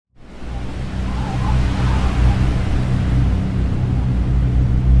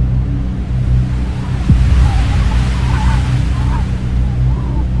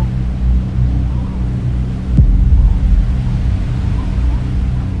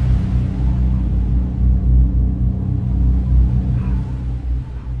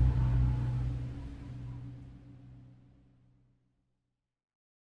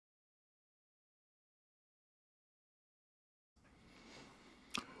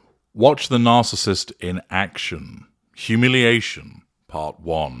Watch the Narcissist in Action. Humiliation, Part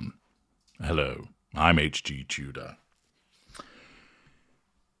 1. Hello, I'm HG Tudor.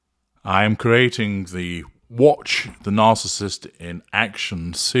 I am creating the Watch the Narcissist in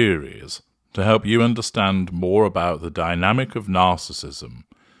Action series to help you understand more about the dynamic of narcissism,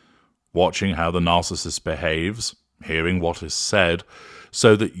 watching how the narcissist behaves, hearing what is said,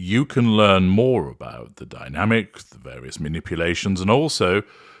 so that you can learn more about the dynamic, the various manipulations, and also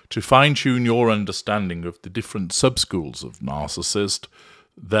to fine-tune your understanding of the different subschools of narcissist,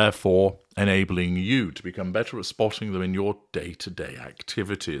 therefore enabling you to become better at spotting them in your day-to-day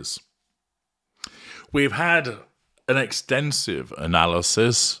activities. We've had an extensive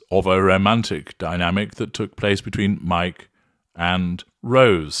analysis of a romantic dynamic that took place between Mike and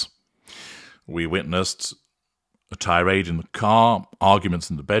Rose. We witnessed a tirade in the car, arguments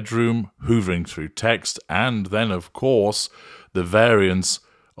in the bedroom, hoovering through text, and then, of course, the variance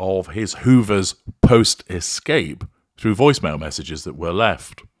of his hoovers post-escape through voicemail messages that were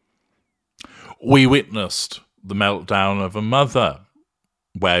left. We witnessed the meltdown of a mother,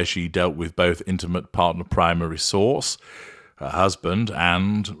 where she dealt with both intimate partner primary source, her husband,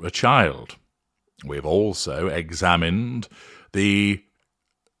 and a child. We've also examined the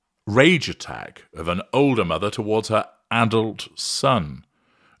rage attack of an older mother towards her adult son,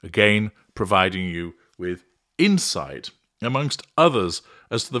 again providing you with insight, amongst others,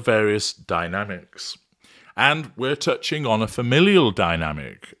 as to the various dynamics. And we're touching on a familial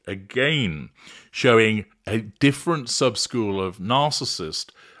dynamic, again showing a different subschool of narcissist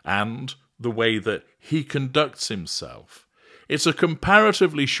and the way that he conducts himself. It's a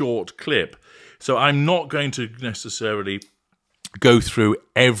comparatively short clip, so I'm not going to necessarily go through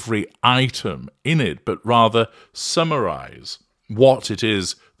every item in it, but rather summarize what it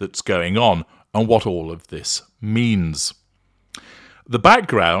is that's going on and what all of this means. The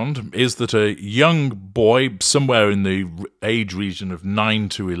background is that a young boy, somewhere in the age region of 9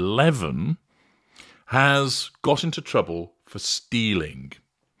 to 11, has got into trouble for stealing.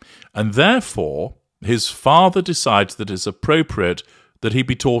 And therefore, his father decides that it's appropriate that he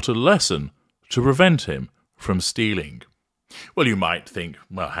be taught a lesson to prevent him from stealing. Well, you might think,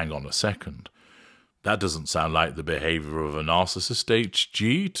 well, hang on a second. That doesn't sound like the behavior of a narcissist,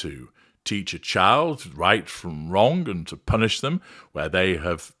 HG, to teach a child right from wrong and to punish them where they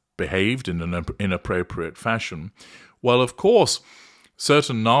have behaved in an inappropriate fashion. Well, of course,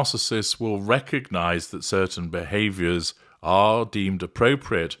 certain narcissists will recognize that certain behaviors are deemed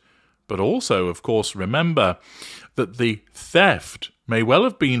appropriate, but also, of course, remember that the theft may well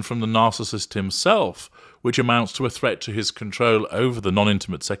have been from the narcissist himself, which amounts to a threat to his control over the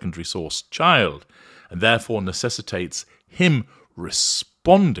non-intimate secondary source child, and therefore necessitates him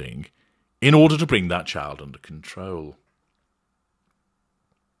responding in order to bring that child under control.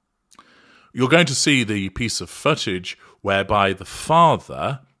 You're going to see the piece of footage whereby the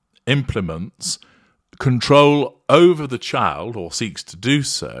father implements control over the child, or seeks to do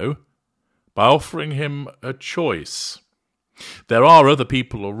so, by offering him a choice. There are other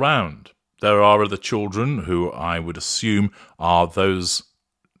people around. There are other children who I would assume are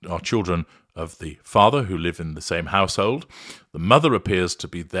children of the father who live in the same household. The mother appears to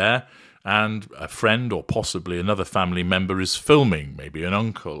be there, and a friend or possibly another family member is filming, maybe an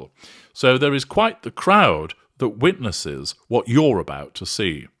uncle. So there is quite the crowd that witnesses what you're about to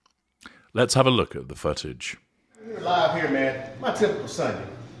see. Let's have a look at the footage. You're live here, man. My typical Sunday.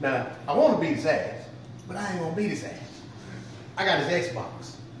 Now, I want to beat his ass, but I ain't going to beat his ass. I got his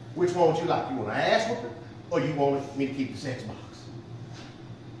Xbox. Which one would you like? You want an ass whooping, or you want me to keep his Xbox?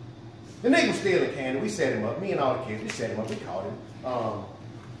 The nigga was stealing candy. We set him up. Me and all the kids, we set him up. We caught him.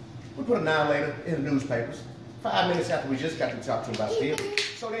 We put a 9 later in the newspapers. 5 minutes after we just got to talk to him about stealing.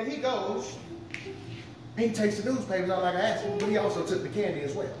 So then he goes, he takes the newspapers out like I asked him, but he also took the candy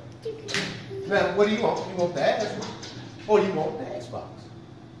as well. Now, what do you want? You want the ass, or you want the Xbox?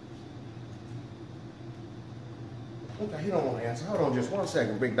 Okay, he don't want to answer. Hold on just 1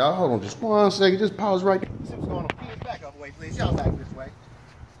 second, big dog. Hold on just 1 second. Just pause right there. See what's going on. Please back up way, please. Y'all back this way.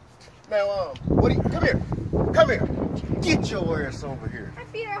 Now, what do you, come here. Come here. Get your ass over here. My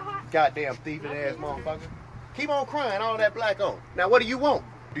feet are hot. Goddamn thieving ass motherfucker. Keep on crying, all that black on. Now, what do you want?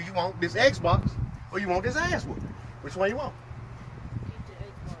 Do you want this Xbox, or you want this ass whooping? Which one you want?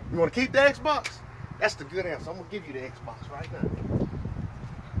 You want to keep the Xbox? That's the good answer. I'm going to give you the Xbox right now.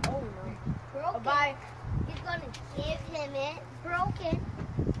 Oh, no. Bye. He's gonna give him it broken.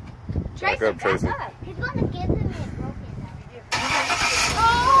 Back up, Tracy. He's gonna give him it broken.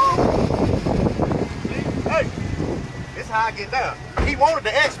 Oh! Hey, this is how I get down. He wanted the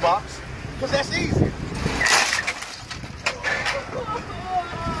Xbox, because that's easy.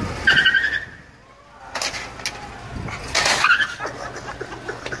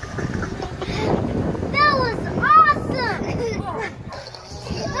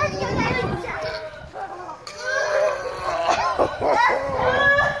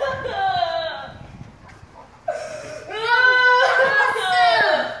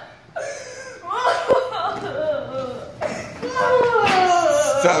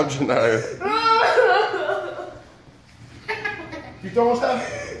 No. You throwing stuff?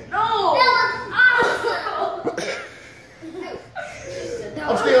 No.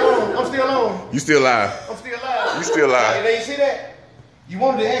 I'm still on. I'm still on. You still alive. I'm still alive. You still alive. Hey, you see that? You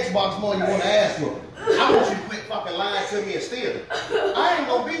wanted the Xbox more than you want the ass whooping. I want you to quit fucking lying to me and stealing. I ain't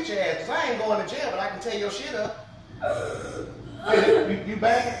gonna beat your ass because I ain't going to jail, but I can tear your shit up. Hey, you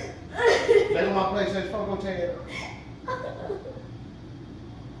back? They on my PlayStation 4, go tear it up.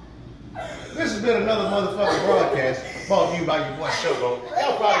 This has been another motherfucking broadcast brought to you by your boy Showboat.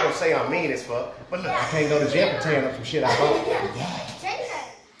 Y'all probably gonna say I'm mean as fuck, but look, I can't go to jail for tearing up some shit I bought.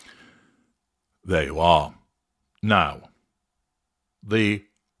 There you are. Now, the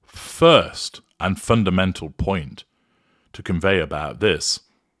first and fundamental point to convey about this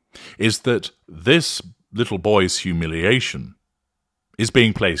is that this little boy's humiliation is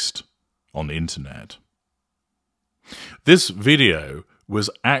being placed on the internet. This video was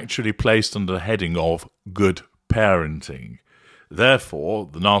actually placed under the heading of good parenting. Therefore,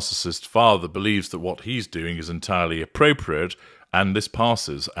 the narcissist father believes that what he's doing is entirely appropriate, and this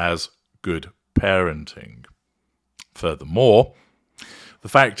passes as good parenting. Furthermore, the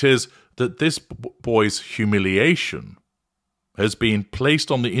fact is that this boy's humiliation has been placed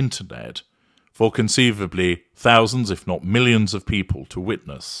on the internet for conceivably thousands, if not millions of people to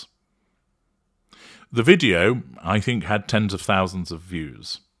witness. The video, I think, had tens of thousands of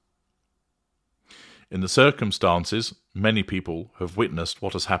views. In the circumstances, many people have witnessed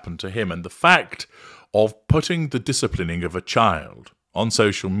what has happened to him, and the fact of putting the disciplining of a child on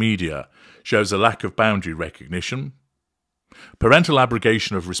social media shows a lack of boundary recognition, parental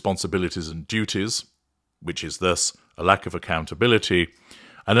abrogation of responsibilities and duties, which is thus a lack of accountability,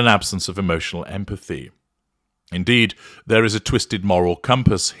 and an absence of emotional empathy. Indeed, there is a twisted moral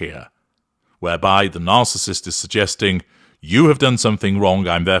compass here, whereby the narcissist is suggesting, you have done something wrong,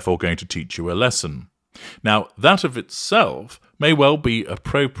 I'm therefore going to teach you a lesson. Now, that of itself may well be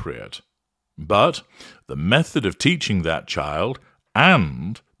appropriate, but the method of teaching that child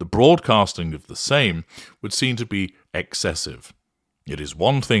and the broadcasting of the same would seem to be excessive. It is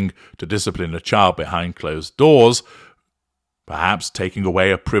one thing to discipline a child behind closed doors, perhaps taking away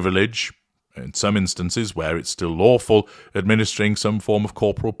a privilege, in some instances where it's still lawful, administering some form of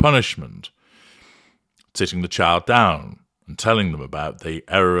corporal punishment, sitting the child down and telling them about the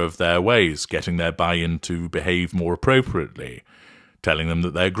error of their ways, getting their buy-in to behave more appropriately, telling them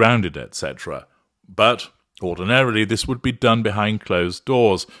that they're grounded, etc. But ordinarily this would be done behind closed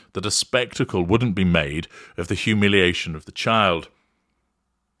doors, that a spectacle wouldn't be made of the humiliation of the child.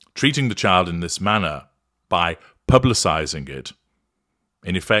 Treating the child in this manner by publicizing it,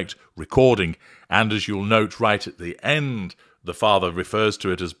 in effect recording, and as you'll note right at the end, the father refers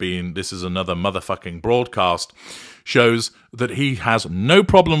to it as being, this is another motherfucking broadcast, shows that he has no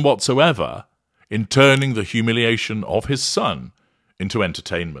problem whatsoever in turning the humiliation of his son into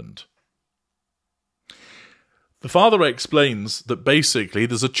entertainment. The father explains that basically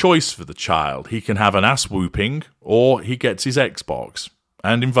there's a choice for the child. He can have an ass whooping or he gets his Xbox,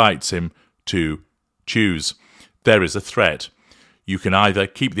 and invites him to choose. There is a threat. You can either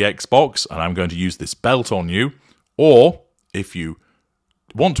keep the Xbox, and I'm going to use this belt on you, or if you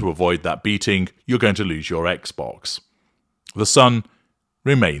want to avoid that beating, you're going to lose your Xbox. The son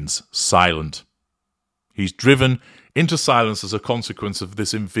remains silent. He's driven into silence as a consequence of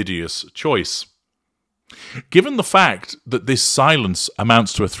this invidious choice. Given the fact that this silence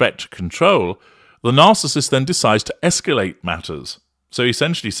amounts to a threat to control, the narcissist then decides to escalate matters. So he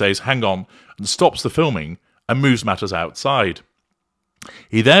essentially says, hang on, and stops the filming and moves matters outside.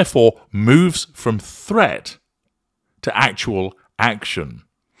 He therefore moves from threat to actual action.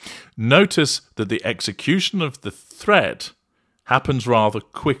 Notice that the execution of the threat happens rather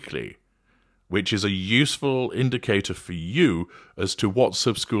quickly, which is a useful indicator for you as to what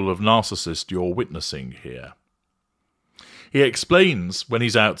subschool of narcissist you're witnessing here. He explains when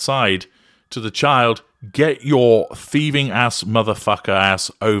he's outside to the child, get your thieving ass motherfucker ass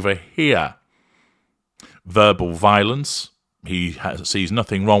over here. Verbal violence. He sees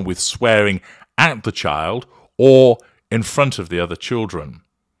nothing wrong with swearing at the child or in front of the other children.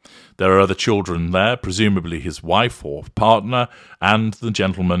 There are other children there, presumably his wife or partner, and the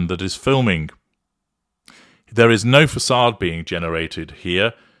gentleman that is filming. There is no facade being generated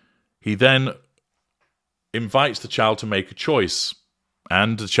here. He then invites the child to make a choice,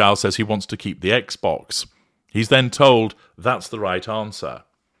 and the child says he wants to keep the Xbox. He's then told that's the right answer.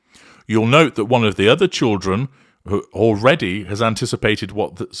 You'll note that one of the other children who already has anticipated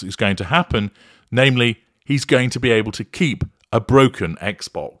what is going to happen, namely, he's going to be able to keep a broken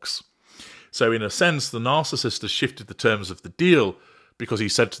Xbox. So in a sense, the narcissist has shifted the terms of the deal because he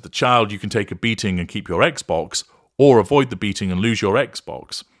said to the child, you can take a beating and keep your Xbox, or avoid the beating and lose your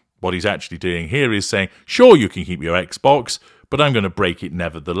Xbox. What he's actually doing here is saying, sure, you can keep your Xbox, but I'm going to break it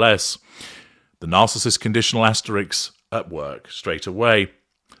nevertheless. The narcissist conditional asterisk at work straight away.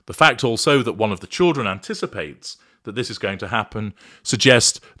 The fact also that one of the children anticipates that this is going to happen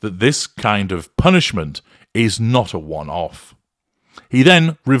suggests that this kind of punishment is not a one-off. He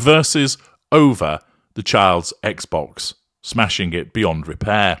then reverses over the child's Xbox, smashing it beyond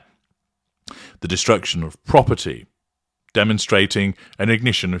repair. The destruction of property, demonstrating an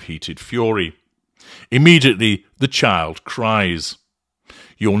ignition of heated fury. Immediately, the child cries.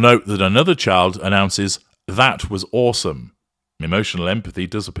 You'll note that another child announces, "That was awesome." Emotional empathy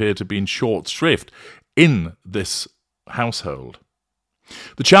does appear to be in short shrift in this household.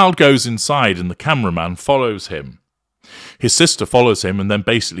 The child goes inside and the cameraman follows him. His sister follows him and then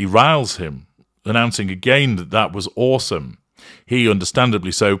basically riles him, announcing again that that was awesome. He,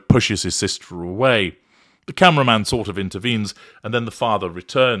 understandably so, pushes his sister away. The cameraman sort of intervenes, and then the father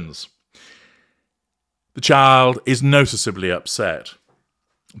returns. The child is noticeably upset.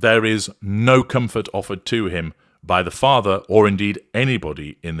 There is no comfort offered to him by the father, or indeed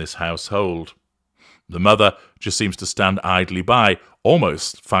anybody in this household. The mother just seems to stand idly by,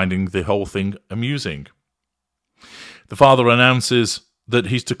 almost finding the whole thing amusing. The father announces that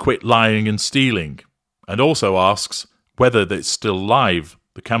he's to quit lying and stealing, and also asks whether it's still live.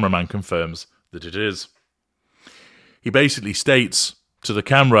 The cameraman confirms that it is. He basically states to the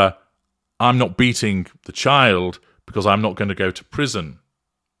camera, I'm not beating the child because I'm not going to go to prison.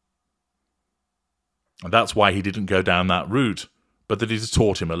 And that's why he didn't go down that route, but that it has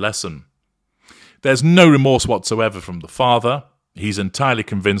taught him a lesson. There's no remorse whatsoever from the father. He's entirely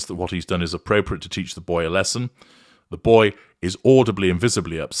convinced that what he's done is appropriate to teach the boy a lesson. The boy is audibly and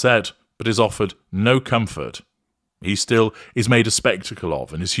visibly upset, but is offered no comfort. He still is made a spectacle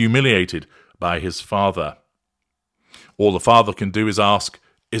of and is humiliated by his father. All the father can do is ask,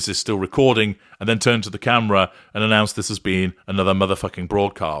 is this still recording? And then turn to the camera and announce this has been another motherfucking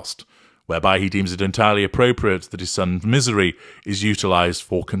broadcast, whereby he deems it entirely appropriate that his son's misery is utilised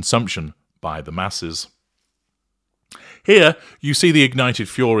for consumption by the masses. Here you see the ignited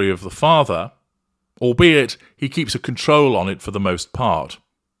fury of the father, albeit he keeps a control on it for the most part.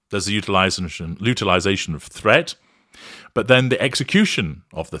 There's the utilisation of threat, but then the execution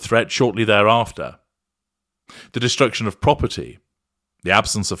of the threat shortly thereafter. The destruction of property, the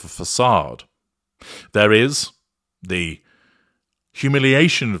absence of a facade. There is the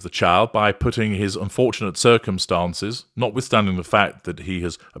humiliation of the child by putting his unfortunate circumstances, notwithstanding the fact that he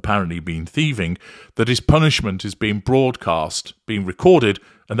has apparently been thieving, that his punishment is being broadcast, being recorded,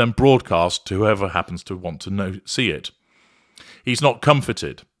 and then broadcast to whoever happens to want to see it. He's not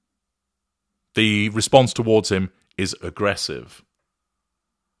comforted. The response towards him is aggressive.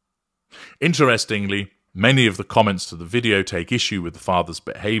 Interestingly, many of the comments to the video take issue with the father's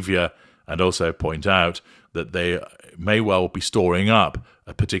behaviour and also point out that they may well be storing up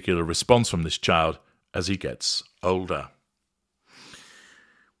a particular response from this child as he gets older.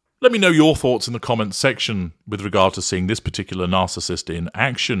 Let me know your thoughts in the comments section with regard to seeing this particular narcissist in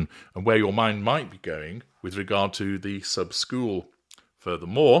action and where your mind might be going with regard to the sub-school.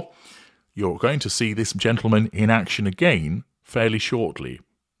 Furthermore, you're going to see this gentleman in action again fairly shortly,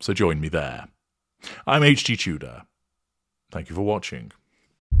 so join me there. I'm HG Tudor. Thank you for watching.